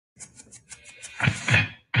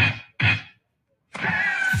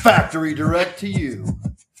Factory direct to you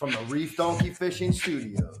from the Reef Donkey Fishing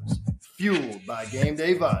Studios, fueled by Game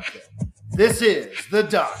Day Vodka. This is the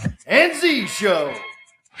Doc and Z Show.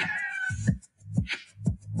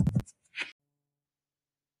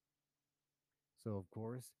 So, of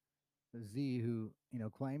course, Z, who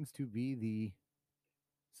claims to be the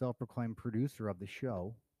self-proclaimed producer of the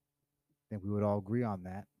show, I think we would all agree on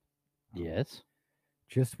that. Yes.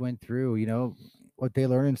 Just went through, what they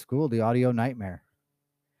learn in school, the audio nightmare.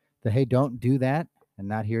 The hey, don't do that and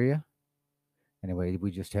not hear you. Anyway,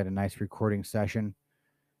 we just had a nice recording session,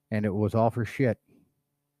 and it was all for shit.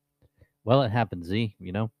 Well, it happens, Z,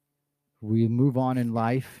 We move on in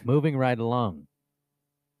life. Moving right along.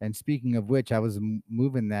 And speaking of which, I was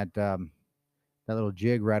moving that little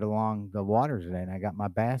jig right along the water today, and I got my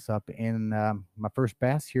bass up in my first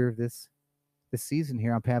bass here this season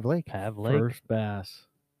here on Pav Lake. First bass.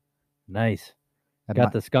 Nice.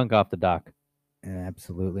 Got the skunk off the dock.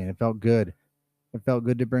 Absolutely, and it felt good. It felt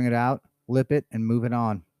good to bring it out, lip it, and move it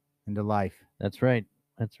on into life. That's right.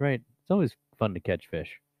 It's always fun to catch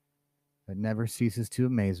fish. It never ceases to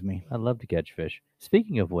amaze me. I love to catch fish.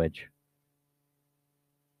 Speaking of which,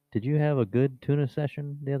 did you have a good tuna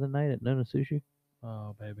session the other night at Nona Sushi?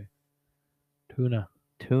 Oh, baby. Tuna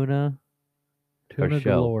Tuna show.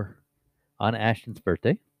 galore. On Ashton's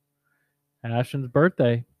birthday. Ashton's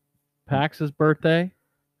birthday. Pax's birthday.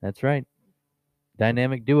 That's right.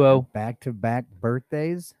 Dynamic duo. Back-to-back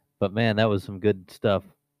birthdays. But, man, that was some good stuff.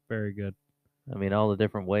 Very good. I mean, all the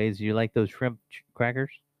different ways. You like those shrimp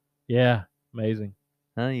crackers? Yeah, amazing.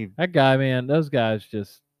 Huh? That guy, man, those guys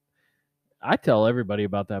just... I tell everybody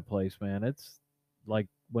about that place, man. It's like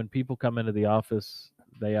when people come into the office,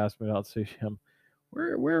 they ask me about sushi.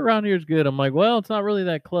 Where around here is good. I'm like, well, it's not really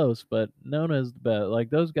that close, but Nona's the best.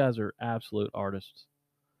 Like, those guys are absolute artists.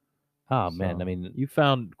 Oh, man, I mean... You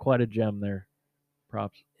found quite a gem there.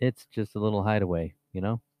 Props. It's just a little hideaway,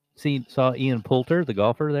 Saw Ian Poulter, the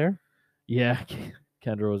golfer there? Yeah,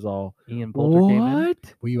 Kendra was all... Ian Poulter came in.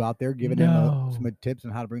 Were you out there giving him some tips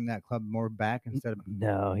on how to bring that club more back instead of...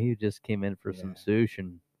 No, he just came in for some sushi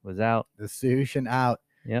and was out. The sushi and out.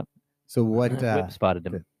 Yep. So what... Whip spotted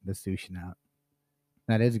him. The sushi and out.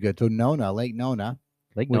 That is good. So Nona, Lake Nona,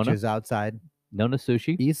 which is outside... Nona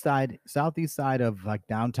Sushi. Southeast side of like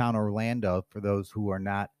downtown Orlando, for those who are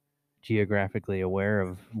not geographically aware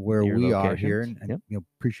of where we are here. And yep.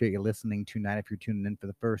 Appreciate you listening tonight if you're tuning in for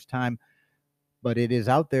the first time. But it is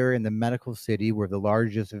out there in the medical city where the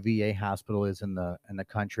largest VA hospital is in the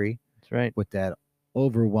country. That's right. With that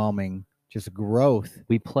overwhelming just growth.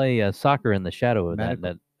 We play soccer in the shadow of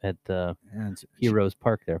that at Heroes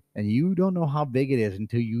Park there. And you don't know how big it is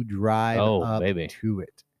until you drive up to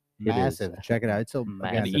it. Massive. Check it out. It's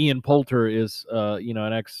massive. Ian Poulter is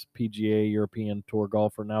an ex-PGA European Tour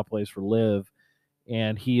golfer, now plays for Live,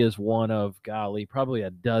 and he is one of probably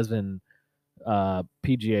a dozen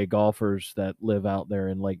PGA golfers that live out there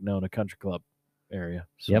in Lake Nona Country Club area.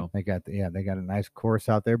 So yep. They got a nice course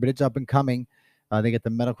out there, but it's up and coming. They get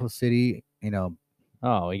the medical city,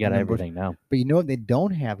 Oh, we got everything now. But you know what they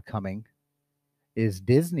don't have coming is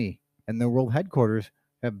Disney and their world headquarters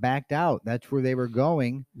have backed out. That's where they were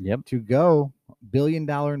going to go. $1 billion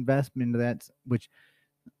investment into that, which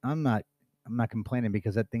I'm not complaining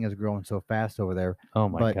because that thing is growing so fast over there. Oh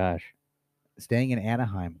my gosh. Staying in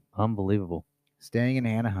Anaheim. Unbelievable. Staying in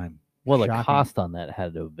Anaheim. Well, the cost on that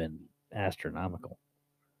had to have been astronomical.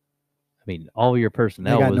 I mean, all your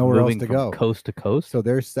personnel was moving from coast to coast. So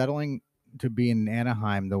they're settling to be in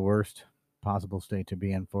Anaheim, the worst possible state to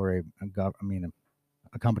be in for a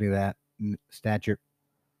company of that stature.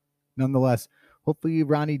 Nonetheless, hopefully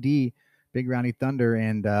Ronnie D, Big Ronnie Thunder,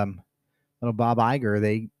 and little Bob Iger,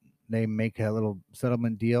 they make a little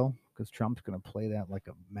settlement deal because Trump's going to play that like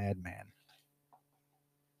a madman.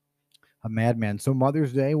 A madman. So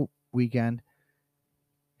Mother's Day weekend,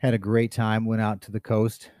 had a great time. Went out to the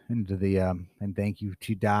coast into the and thank you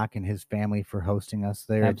to Doc and his family for hosting us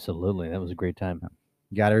there. Absolutely, that was a great time.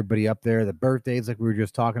 Got everybody up there. The birthdays, like we were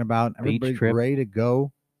just talking about. Everybody's ready to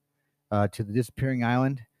go to the disappearing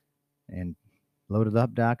island. And loaded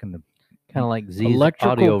up, Doc, and the kind of like Z's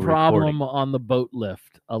electrical audio problem recording. On the boat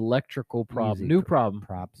lift. Electrical problem, Easy. new problem.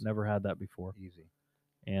 Props. Never had that before. Easy.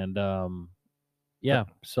 And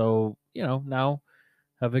so now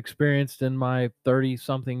have experienced in my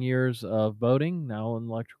 30-something years of boating. Now an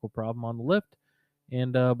electrical problem on the lift,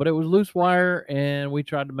 and but it was loose wire, and we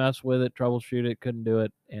tried to mess with it, troubleshoot it, couldn't do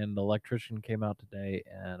it, and the electrician came out today,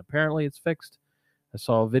 and apparently it's fixed. I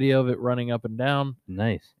saw a video of it running up and down.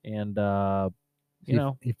 Nice. And, he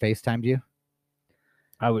FaceTimed you?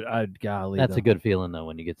 Golly. That's a good feeling, though,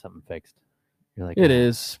 when you get something fixed. You're like, it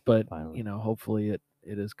is, but, finally. Hopefully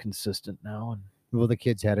it is consistent now. And well, the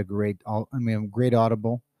kids had a great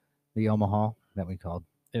audible, the Omaha that we called.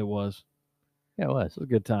 It was. Yeah, it was. It was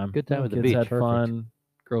a good time. Good time at the Kids beach. had Perfect. fun.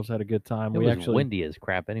 Girls had a good time. It We was actually windy as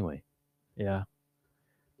crap anyway. Yeah.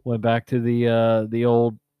 Went back to the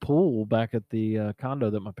old pool back at the condo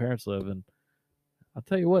that my parents live in. I'll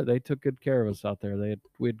tell you what, they took good care of us out there.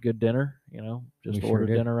 We had good dinner, just We ordered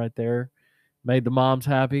sure did. dinner right there. Made the moms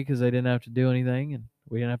happy because they didn't have to do anything and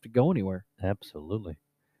we didn't have to go anywhere. Absolutely.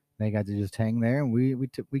 They got to just hang there, and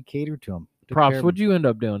we catered to them. Props. What'd you end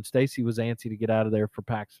up doing? Stacy was antsy to get out of there for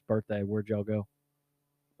Pac's birthday. Where'd y'all go?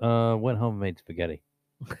 Went home and made spaghetti.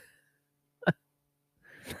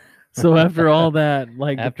 So after all that,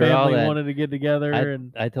 like After the all family that, wanted to get together,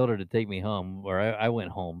 and I told her to take me home, or I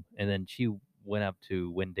went home, and then she went up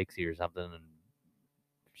to Winn-Dixie or something, and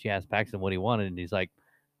she asked Paxton what he wanted, and he's like,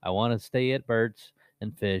 I want to stay at Bert's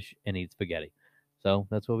and fish and eat spaghetti. So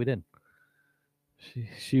that's what we did.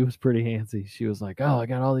 she was pretty antsy. She was like, "Oh, I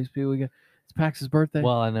got all these people. It's Pax's birthday."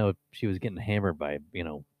 Well, I know she was getting hammered by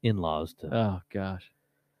in-laws. Oh gosh,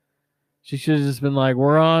 she should have just been like,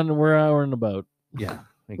 we're in the boat." Yeah,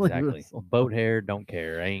 exactly. Boat hair, don't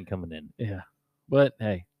care. I ain't coming in. Yeah, but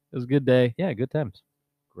hey, it was a good day. Yeah, good times.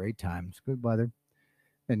 Great times, good weather,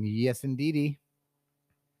 and yes, indeedy.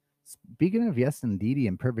 Speaking of yes, indeedy,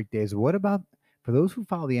 and perfect days, what about for those who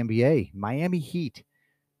follow the NBA? Miami Heat.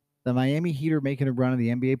 The Miami Heat are making a run of the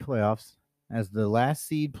NBA playoffs as the last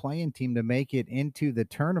seed playing team to make it into the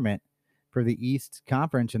tournament for the East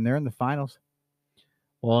Conference, and they're in the finals.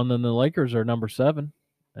 Well, and then the Lakers are number 7,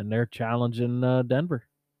 and they're challenging Denver.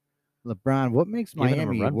 LeBron, what makes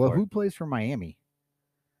Miami? Well, who plays for Miami?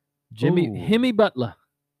 Jimmy Butler.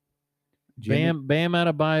 Jimmy? Bam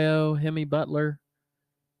Adebayo, Jimmy Butler,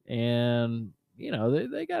 and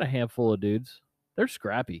they got a handful of dudes. They're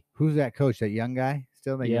scrappy. Who's that coach? That young guy?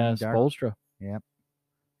 Still that young dark? Spoelstra. Yep.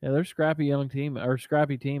 Yeah, they're scrappy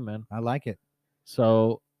scrappy team, man. I like it.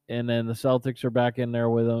 So, and then the Celtics are back in there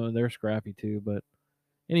with them, and they're scrappy too. But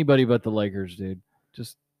anybody but the Lakers, dude.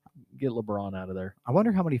 Just get LeBron out of there. I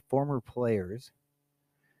wonder how many former players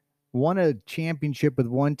won a championship with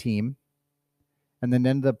one team and then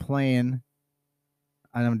ended up playing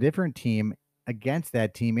on a different team against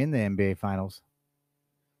that team in the NBA Finals.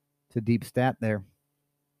 It's a deep stat there.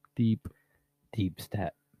 Deep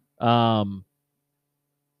stat. And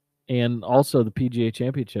also the PGA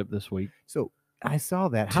Championship this week. So I saw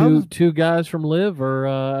that. Two guys from Live are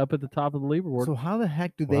up at the top of the leaderboard. So how the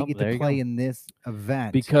heck do they get to play in this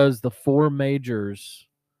event? Because the 4 majors,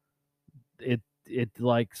 it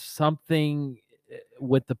like something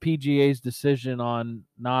with the PGA's decision on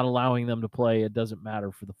not allowing them to play, it doesn't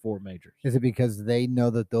matter for the 4 majors. Is it because they know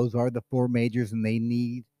that those are the 4 majors and they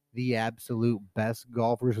need the absolute best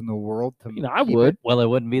golfers in the world to I would. Well, it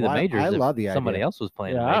wouldn't be the majors. I love the somebody idea. else was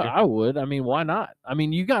playing. Yeah, I would. I mean, why not? I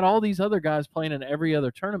mean, you got all these other guys playing in every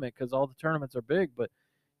other tournament because all the tournaments are big, but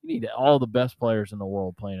you need all the best players in the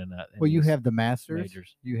world playing in that. Well, you have the Masters,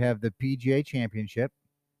 majors. You have the PGA Championship.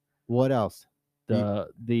 What else?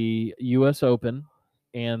 The U.S. Open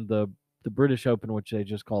and the British Open, which they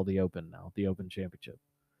just call the Open now, the Open Championship.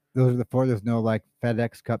 Those are the 4. There's no like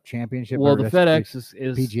FedEx Cup Championship. Well, the FedEx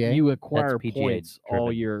is PGA? You acquire PGA points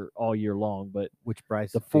all driven. year long, but which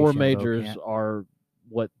Bryce the 4 DeChambeau majors can't. are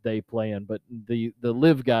what they play in, but the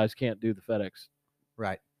Live guys can't do the FedEx.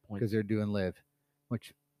 Right, because they're doing Live,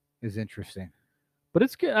 which is interesting. But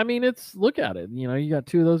it's good. I mean, look at it. You got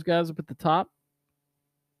 2 of those guys up at the top.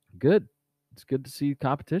 Good. It's good to see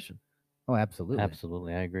competition. Oh, absolutely.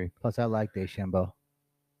 Absolutely, I agree. Plus, I like DeChambeau. I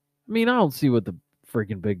mean, I don't see what the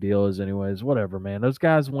freaking big deal is anyways. Whatever, man. Those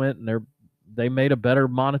guys went and they made a better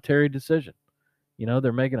monetary decision.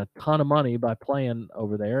 They're making a ton of money by playing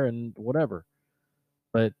over there and whatever.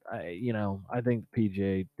 But I think the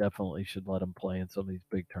PGA definitely should let them play in some of these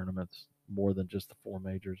big tournaments more than just the 4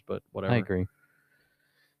 majors, but whatever. I agree.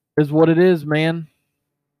 Is what it is, man.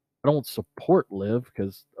 I don't support Live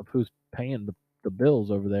because of who's paying the bills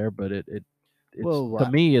over there, but to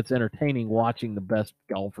me, it's entertaining watching the best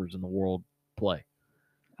golfers in the world play.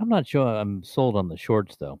 I'm not sure I'm sold on the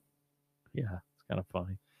shorts, though. Yeah, it's kind of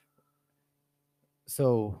funny.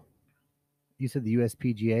 So, you said the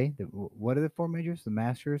USPGA. What are the 4 majors? The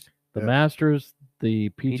Masters? The Masters, the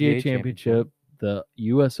PGA Championship, the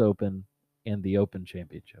U.S. Open, and the Open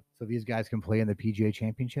Championship. So these guys can play in the PGA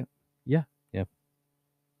Championship? Yeah. Yep.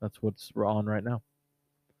 That's what's on right now.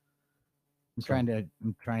 I'm trying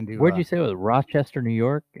to. Where'd you say it was? Rochester, New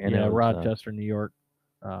York? And Rochester, New York.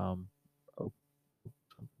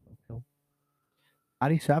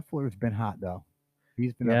 Adi Scheffler's been hot though.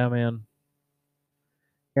 He's been man.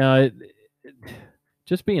 Yeah,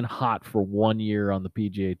 just being hot for 1 year on the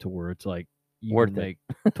PGA Tour, it's like you Worth can it.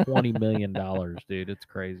 make $20 million, dude. It's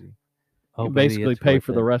crazy. You can Hopefully basically it's pay worth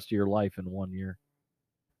for the it. rest of your life in 1 year.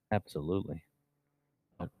 Absolutely.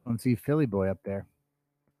 Let's see Philly boy up there.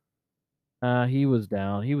 He was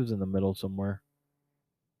down. He was in the middle somewhere.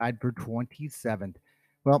 Tied for 27th.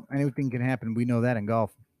 Well, anything can happen. We know that in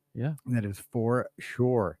golf. Yeah. That is for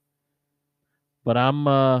sure. But I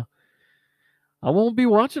won't be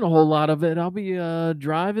watching a whole lot of it. I'll be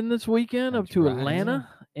driving this weekend up to That's right. Atlanta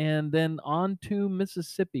and then on to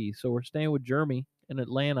Mississippi. So we're staying with Jeremy in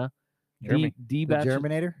Atlanta. Jeremy. The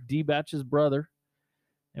Germinator? D Batch's brother.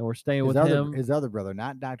 And we're staying with His him. other brother,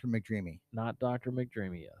 not Dr. McDreamy. Not Dr.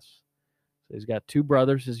 McDreamy, yes. So he's got two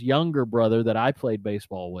brothers. His younger brother that I played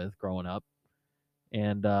baseball with growing up.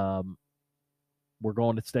 And we're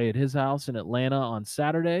going to stay at his house in Atlanta on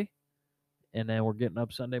Saturday. And then we're getting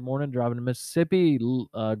up Sunday morning, driving to Mississippi,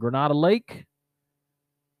 Granada Lake,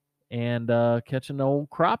 and catching the old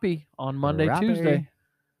crappie on Monday, Crappie. Tuesday.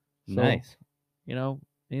 So, Nice.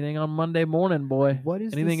 Anything on Monday morning, boy. What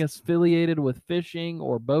is anything this? affiliated with fishing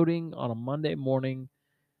or boating on a Monday morning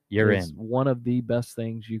You're is in. one of the best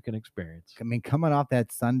things you can experience. I mean, coming off that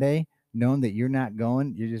Sunday, knowing that you're not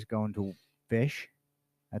going, you're just going to fish.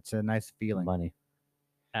 That's a nice feeling. Money.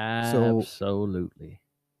 Absolutely.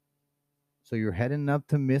 So you're heading up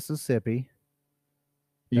to Mississippi.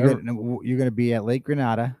 Never- You're going to be at Lake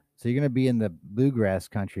Granada. So you're going to be in the bluegrass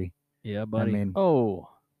country. Yeah, buddy. I mean, Oh,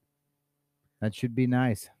 that should be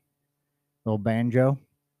nice. Little banjo.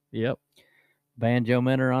 Yep. banjo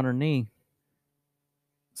men are on her knee.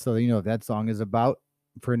 So you know what that song is about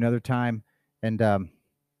for another time. And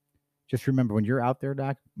just remember, when you're out there,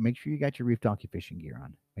 Doc, make sure you got your Reef Donkey fishing gear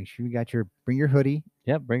on. Make sure you got bring your hoodie.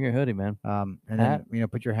 Yep, bring your hoodie, man. And Hat. then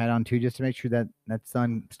put your hat on too, just to make sure that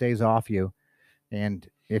sun stays off you. And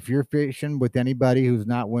if you're fishing with anybody who's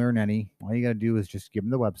not wearing any, all you got to do is just give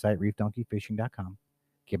them the website, reefdonkeyfishing.com.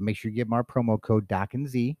 Make sure you give them our promo code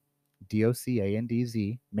DOCANDZ,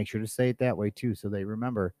 DOCANDZ. Make sure to say it that way too, so they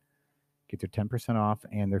remember. Get their 10% off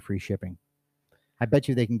and their free shipping. I bet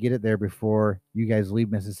you they can get it there before you guys leave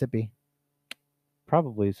Mississippi.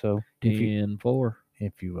 Probably so. If you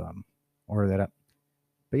 10-4. order that up.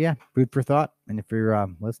 But yeah, food for thought. And if you're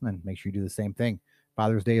listening, make sure you do the same thing.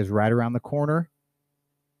 Father's Day is right around the corner.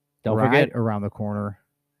 Don't right forget. around the corner.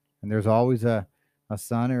 And there's always a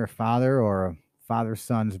son or a father or a father's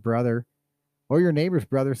son's brother or your neighbor's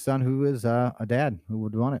brother's son who is a dad who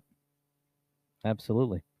would want it.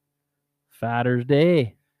 Absolutely. Father's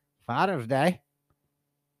Day. Father's Day.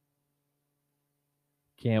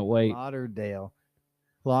 Can't wait. Lauderdale.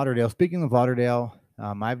 Speaking of Lauderdale,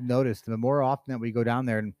 I've noticed the more often that we go down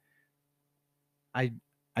there, and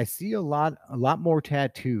I see a lot more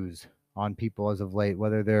tattoos on people as of late,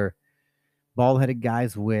 whether they're bald-headed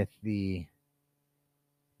guys with the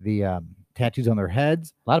tattoos on their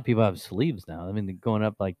heads. A lot of people have sleeves now. I mean, they're going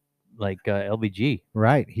up like LBG.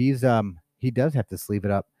 Right. He does have to sleeve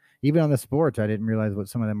it up. Even on the sports, I didn't realize what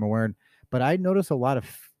some of them are wearing. But I noticed a lot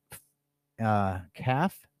of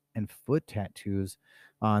calf and foot tattoos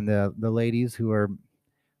on the ladies who are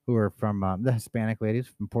from the Hispanic ladies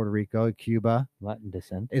from Puerto Rico, Cuba. Latin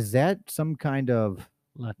descent. Is that some kind of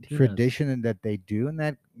Latinas. tradition that they do? And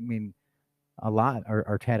that, I mean, a lot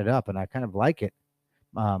are tatted up, and I kind of like it.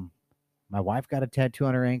 My wife got a tattoo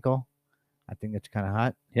on her ankle. I think that's kind of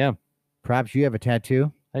hot. Yeah. Perhaps you have a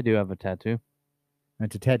tattoo. I do have a tattoo.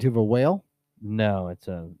 It's a tattoo of a whale, No, it's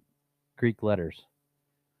Greek letters.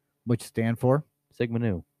 which stand for. Sigma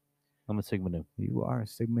Nu. I'm a Sigma Nu. You are a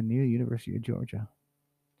Sigma Nu, University of Georgia.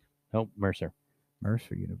 Nope, Mercer.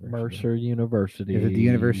 Mercer University. Mercer University. Is it the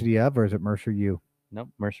University of, or is it Mercer U? Nope,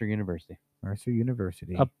 Mercer University. Mercer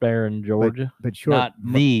University. Up there in Georgia. But short. Not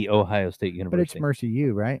the Ohio State But it's University. Mercer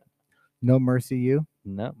U, right? No Mercy U?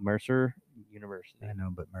 No, Mercer University. I know,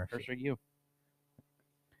 but Mercer. Mercer U.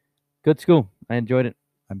 Good school. I enjoyed it.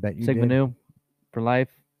 I bet you Sigma did. Nu for life.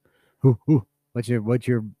 Ooh. What's your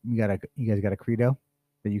you guys got a credo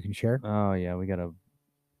that you can share? Oh yeah, we got a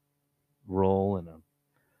roll and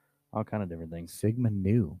all kind of different things. Sigma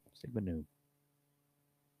Nu. Sigma Nu.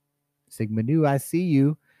 Sigma Nu, I see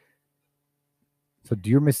you. So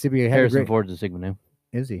Dear Mississippi had a Harrison great, Ford's a Sigma Nu.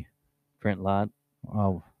 is he? Brent Lott.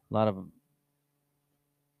 Oh, A lot of them.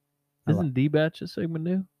 I Isn't D-Batch a Sigma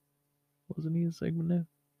Nu? Wasn't he a Sigma Nu?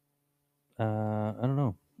 I don't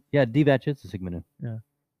know. Yeah, D-Batch is a Sigma Nu.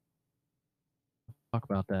 Talk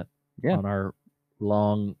about that Yeah. on our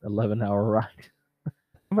long 11-hour ride.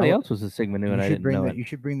 Somebody Oh, else was a Sigma Nu, you and I should didn't bring know the it. you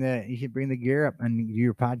should bring the gear up and do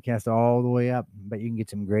your podcast all the way up. But you can get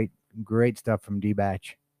some great stuff from D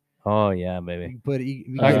Batch. Oh yeah, baby. You put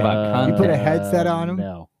you Talk get- about you put a content. headset on him.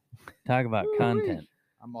 No. Talk about Woo-wee. content.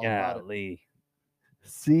 I'm all about it. Golly.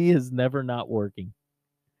 C is never not working.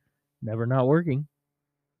 Never not working.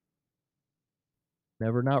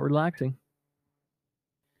 Never not relaxing.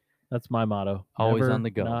 That's my motto. Always Never on the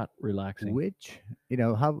go. Not relaxing. Which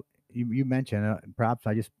how you mentioned props.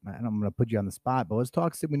 I'm going to put you on the spot, but let's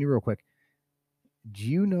talk Sigmund real quick. Do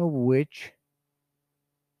you know which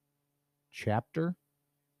chapter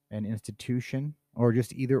and institution, or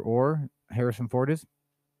just either or, Harrison Ford is?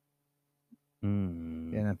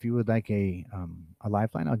 Mm. And if you would like a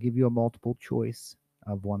lifeline, I'll give you a multiple choice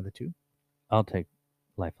of one of the two. I'll take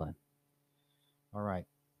Lifeline. All right.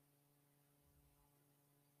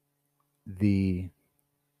 The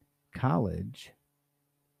college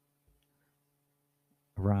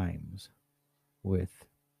rhymes with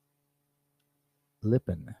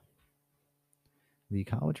Lippin. The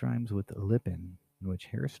college rhymes with Lippin, in which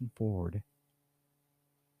Harrison Ford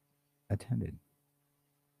attended.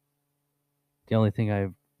 The only thing I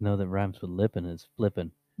know that rhymes with lippin is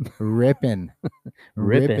flippin'. Rippin.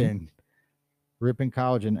 Rippin'. Rippin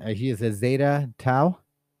College. And he is a Zeta Tau.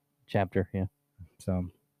 Chapter, yeah. So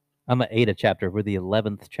I'm an Ada chapter. We're the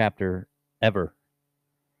 11th chapter ever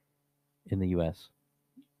in the U.S.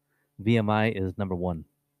 VMI is number 1.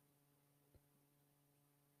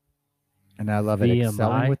 and I love it.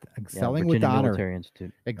 VMI? Excelling Virginia with honor. Military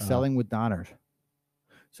Institute. Excelling with honors.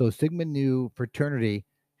 So Sigma Nu fraternity.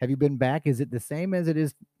 Have you been back? Is it the same as it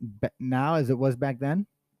is now as it was back then?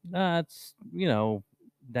 It's,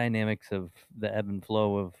 dynamics of the ebb and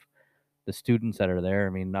flow of the students that are there. I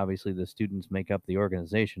mean, obviously the students make up the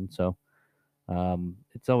organization, so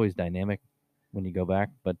it's always dynamic when you go back.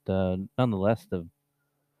 But nonetheless, the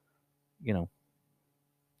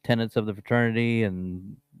tenets of the fraternity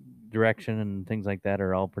and direction and things like that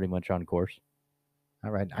are all pretty much on course.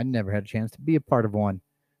 All right. I never had a chance to be a part of one.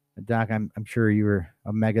 Doc, I'm sure you were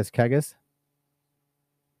a Megas Kegas.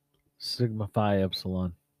 Sigma Phi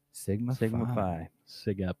Epsilon. Sigma Phi.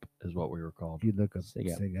 Sig Ep is what we were called. You look up Sig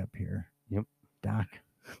Ep. Sig up here. Yep. Doc,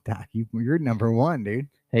 you're number one, dude.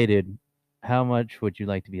 Hey, dude, how much would you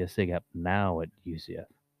like to be a SIG-Ep now at UCF?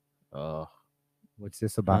 What's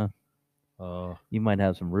this about? You might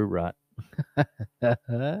have some root rot. It's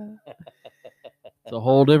a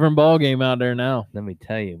whole different ball game out there now. Let me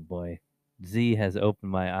tell you, boy, Z has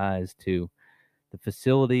opened my eyes to the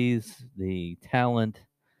facilities, the talent,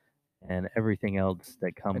 and everything else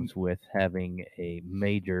that comes with having a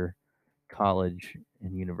major college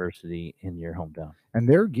and university in your hometown. And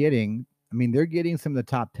they're getting some of the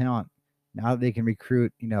top talent now that they can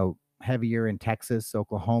recruit, heavier in Texas,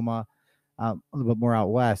 Oklahoma, a little bit more out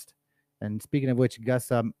west. And speaking of which,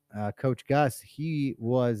 Coach Gus, he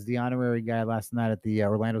was the honorary guy last night at the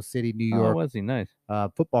Orlando City, New York. Oh, was he nice?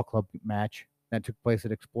 Football club match that took place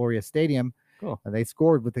at Exploria Stadium. Cool. They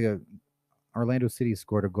scored Orlando City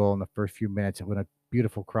scored a goal in the first few minutes with a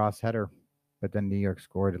beautiful cross header, but then New York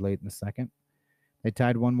scored late in the second. They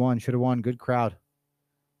tied 1-1. Should have won. Good crowd.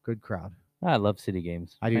 Good crowd. I love city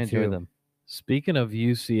games. I do enjoy too. them. Speaking of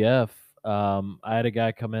UCF, I had a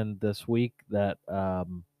guy come in this week that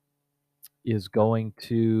is going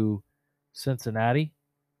to Cincinnati.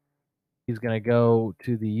 He's going to go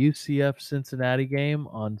to the UCF Cincinnati game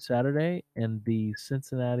on Saturday and the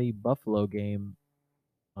Cincinnati Buffalo game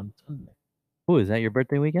on Sunday. Oh, is that your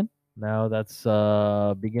birthday weekend? No, that's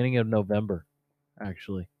beginning of November,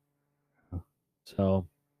 actually. So,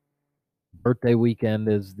 birthday weekend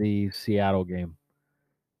is the Seattle game.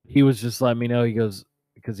 He was just letting me know. He goes,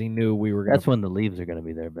 because he knew we were going That's when the leaves are going to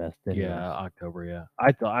be their best. Anyway. Yeah, October, yeah.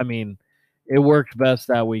 It worked best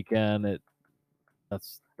that weekend.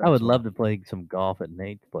 That's I would love to play some golf at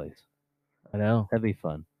Nate's place. I know. That'd be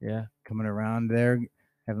fun. Yeah. Coming around there,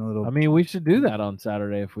 having a little. We should do that on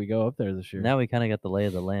Saturday if we go up there this year. Now we kind of got the lay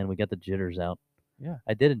of the land. We got the jitters out. Yeah.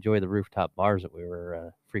 I did enjoy the rooftop bars that we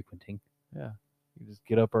were frequenting. Yeah. You just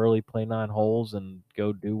get up early, play 9 holes, and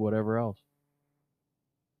go do whatever else.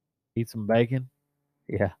 Eat some bacon.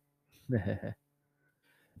 Yeah.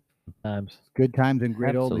 Times. Good times and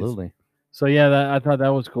great oldies. Absolutely. So, yeah, I thought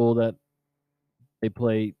that was cool that they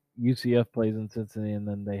play, UCF plays in Cincinnati, and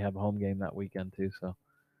then they have a home game that weekend, too. So,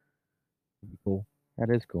 it'd be cool. That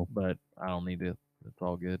is cool. But I don't need to. It's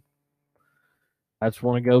all good. I just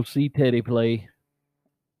want to go see Teddy play.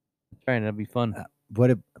 That's right. That'd be fun.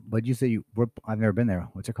 What'd you say? I've never been there.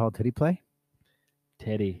 What's it called? Teddy Play?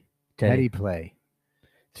 Teddy. Teddy Play.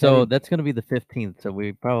 So Teddy- that's going to be the 15th. So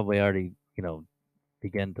we probably already,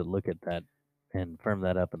 began to look at that and firm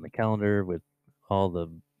that up in the calendar with all the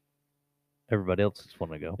everybody else just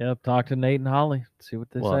want to go. Yep. Talk to Nate and Holly. See what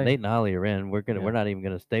they Well, say. Nate and Holly are in. We're Yeah. not even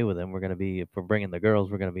gonna stay with them. We're gonna be, if we're bringing the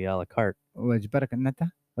girls, we're gonna be a la carte. What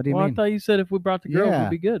do you Well, mean? I thought you said if we brought the girls, Yeah.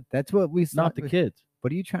 it'd be good. That's what we Not the kids.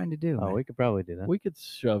 What are you trying to do? Oh, man? we could probably do that. We could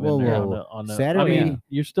shove Whoa, in there whoa. on the. I Saturday- mean,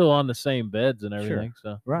 you're still on the same beds and Sure. everything,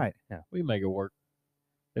 so Right. we make it work.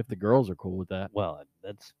 If the girls are cool with that. Well,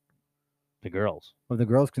 that's the girls. Well, the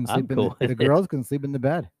girls can I'm sleep cool in the with it. girls can sleep in the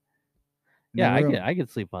bed. In Yeah, the room. I could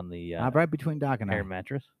sleep on the Right between Doc and I. air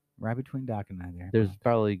mattress. Right between Doc and I there. There's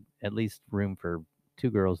probably at least room for 2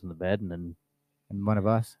 girls in the bed, and then And one of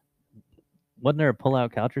us. wasn't there a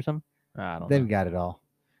pull-out couch or something? I don't They've know. got it all.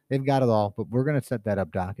 They've got it all. But we're gonna set that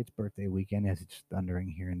up, Doc. It's birthday weekend as it's thundering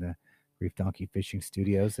here in the Reef Donkey Fishing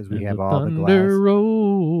Studios as we And have the all the thunder glass.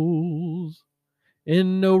 rolls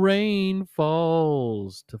and no rain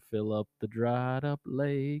falls to fill up the dried up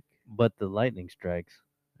lake. But the lightning strikes.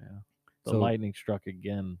 The So- lightning struck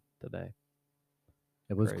again today.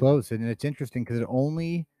 It was Crazy. close, and it's interesting because it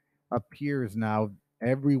only appears now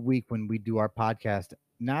every week when we do our podcast.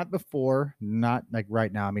 Not before, not like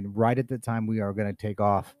right now. I mean, right at the time we are going to take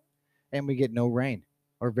off, and we get no rain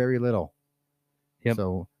or very little. Yep.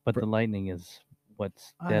 So But the lightning is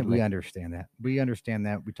what's we deadly. understand that. We understand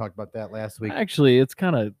that. We talked about that last week. Actually, it's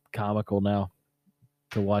kind of comical now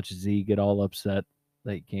to watch Z get all upset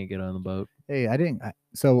that you can't get on the boat. Hey,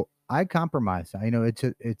 so I compromised. I know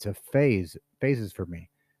it's a phases for me.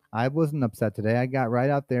 I wasn't upset today. I got right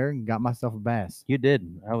out there and got myself a bass. You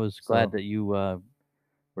did. I was glad So- that you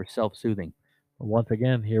were self-soothing. Once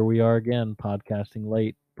again, here we are again, podcasting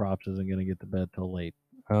late. Props isn't going to get to bed till late.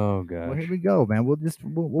 Oh Well, gosh. here we go, man. We'll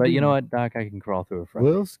But you know what, Doc? I can crawl through a Friday.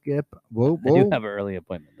 We'll skip. We'll I do have an early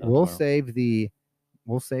appointment. Though, we'll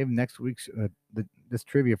tomorrow. save next week's this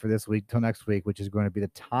trivia for this week till next week, which is going to be the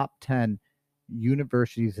top 10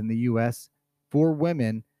 universities in the U.S. for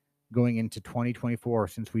women going into 2024.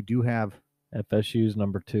 Since we do have FSU's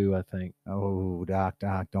number 2, I think. Doc,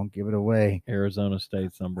 don't give it away. Arizona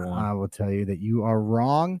State's number 1. I will tell you that you are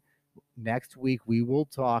wrong. Next week we will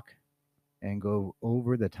talk and go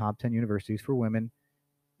over the top 10 universities for women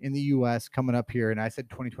in the U.S. coming up here. And I said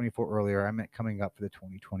 2024 earlier. I meant coming up for the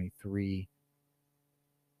 2023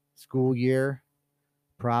 school year.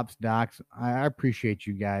 Props, Docs. I appreciate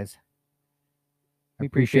you guys. We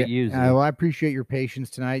appreciate you, Z. I appreciate your patience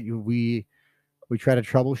tonight. We try to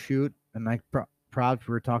troubleshoot, and like props,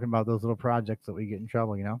 we were talking about those little projects that we get in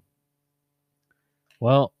trouble. You know,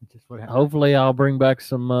 Well, it's just what happens. hopefully I'll bring back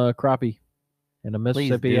some crappie and a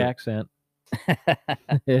Mississippi do. accent.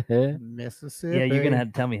 Mississippi. Yeah, you're gonna have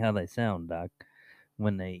to tell me how they sound, Doc.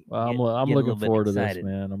 When they Well, I'm get a looking little bit forward to this, excited.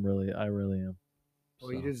 man. I really am.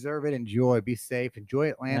 Well, you So, deserve it. Enjoy. Be safe. Enjoy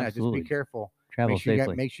Atlanta. Absolutely. Just be careful. Travel Make sure,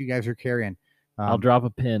 safely. make sure you guys are carrying. I'll drop a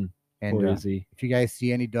pin and for you, Z. if you guys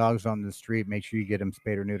see any dogs on the street, make sure you get them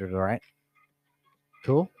spayed or neutered. All right.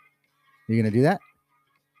 Cool. You gonna do that?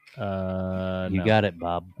 You No. got it,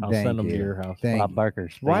 Bob. I'll Thank send them you. to your house Thank Bob you. Barker.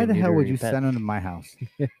 spay Why and the hell neuter would your you pet. send them to my house?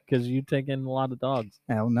 because you take in a lot of dogs.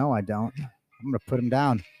 Hell no, I don't. I'm gonna put them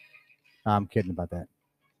down. I'm kidding about that.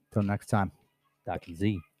 Till next time. Doc and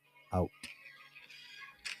Z? Out.